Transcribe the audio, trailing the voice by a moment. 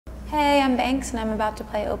Hey, I'm Banks and I'm about to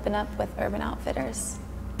play Open Up with Urban Outfitters.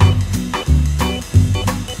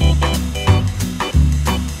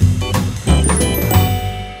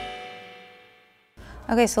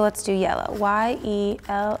 Okay, so let's do yellow. Y-E-L-L-O-W.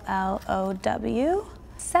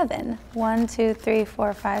 7. 1, 2, 3,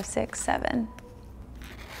 4, 5, 6, 7.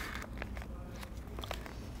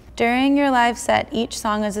 During your live set, each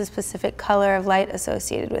song has a specific color of light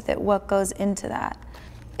associated with it. What goes into that?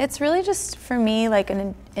 It's really just, for me, like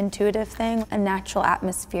an intuitive thing. A natural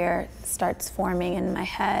atmosphere starts forming in my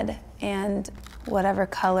head, and whatever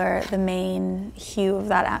color the main hue of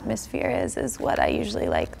that atmosphere is what I usually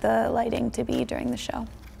like the lighting to be during the show.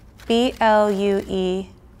 B-L-U-E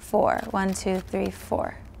 4. 1, 2, 3,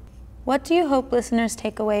 4. What do you hope listeners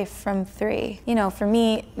take away from 3? You know, for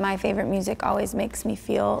me, my favorite music always makes me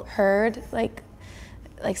feel heard, like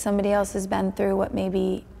somebody else has been through what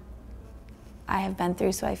maybe I have been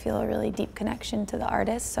through, so I feel a really deep connection to the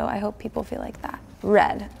artist, so I hope people feel like that.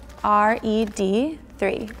 Red. R-E-D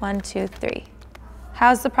 3. 1, 2, 3.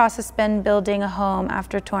 How's the process been building a home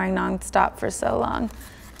after touring nonstop for so long?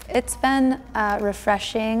 It's been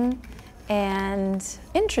refreshing and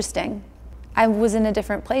interesting. I was in a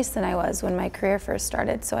different place than I was when my career first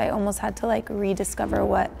started, so I almost had to like rediscover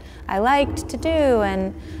what I liked to do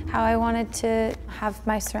and how I wanted to have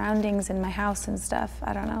my surroundings in my house and stuff.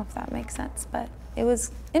 I don't know if that makes sense, but it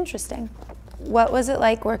was interesting. What was it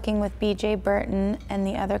like working with BJ Burton and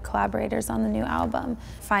the other collaborators on the new album?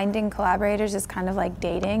 Finding collaborators is kind of like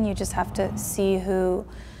dating. You just have to see who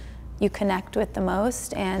you connect with the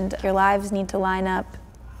most, and your lives need to line up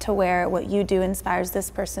to where what you do inspires this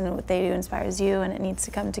person and what they do inspires you, and it needs to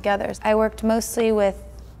come together. I worked mostly with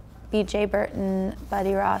BJ Burton,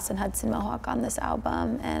 Buddy Ross, and Hudson Mohawk on this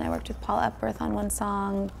album, and I worked with Paul Epworth on one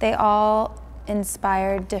song. They all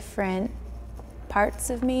inspired different parts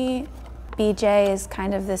of me. BJ is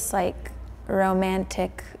kind of this like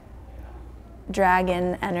romantic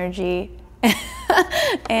dragon energy,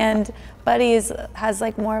 and Buddy has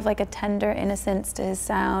like more of like a tender innocence to his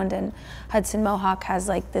sound, and Hudson Mohawk has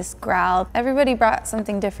like this growl. Everybody brought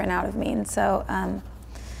something different out of me, and so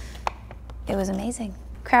it was amazing.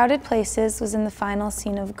 Crowded Places was in the final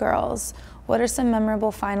scene of Girls. What are some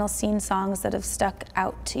memorable final scene songs that have stuck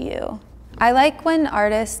out to you? I like when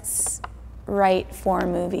artists write for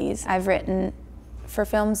movies. I've written for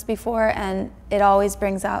films before, and it always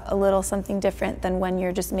brings out a little something different than when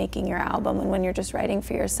you're just making your album and when you're just writing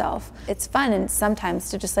for yourself. It's fun and sometimes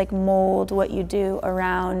to just like mold what you do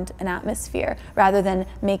around an atmosphere rather than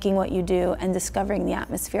making what you do and discovering the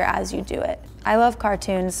atmosphere as you do it. I love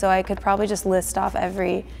cartoons, so I could probably just list off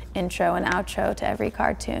every intro and outro to every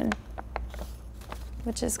cartoon,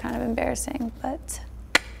 which is kind of embarrassing, but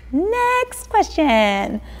next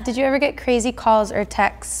question. Did you ever get crazy calls or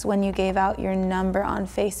texts when you gave out your number on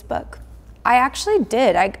Facebook? I actually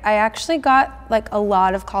did. I actually got like a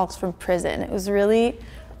lot of calls from prison. It was really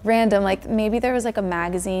random. Like maybe there was like a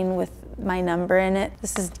magazine with my number in it.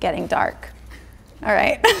 This is getting dark. All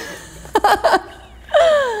right.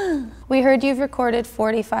 We heard you've recorded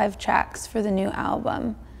 45 tracks for the new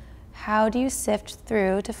album. How do you sift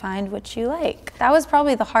through to find what you like? That was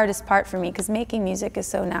probably the hardest part for me because making music is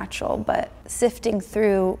so natural, but sifting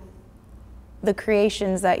through the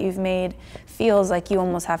creations that you've made feels like you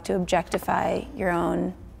almost have to objectify your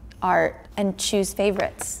own art and choose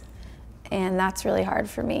favorites. And that's really hard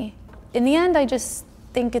for me. In the end, I just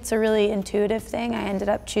think it's a really intuitive thing. I ended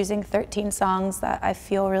up choosing 13 songs that I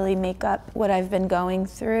feel really make up what I've been going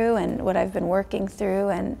through and what I've been working through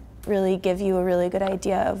and really give you a really good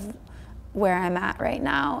idea of where I'm at right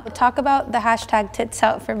now. Talk about the hashtag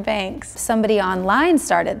titsoutforbanks. Somebody online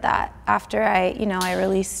started that after I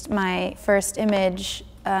released my first image.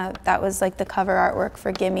 That was like the cover artwork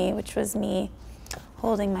for Gimme, which was me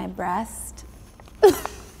holding my breast.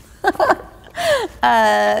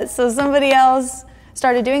 So somebody else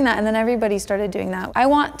started doing that, and then everybody started doing that. I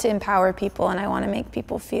want to empower people, and I want to make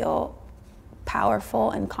people feel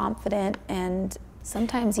powerful and confident, and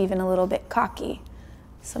sometimes even a little bit cocky.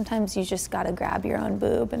 Sometimes you just gotta grab your own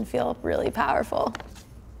boob and feel really powerful.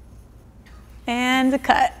 And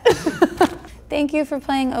cut. Thank you for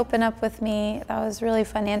playing Open Up with me. That was really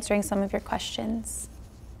fun answering some of your questions.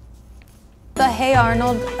 The Hey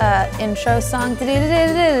Arnold intro song.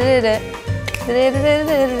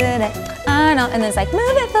 Arnold, and then it's like, move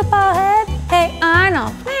it football head, hey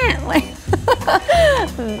Arnold. Like,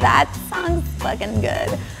 that song's fucking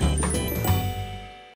good.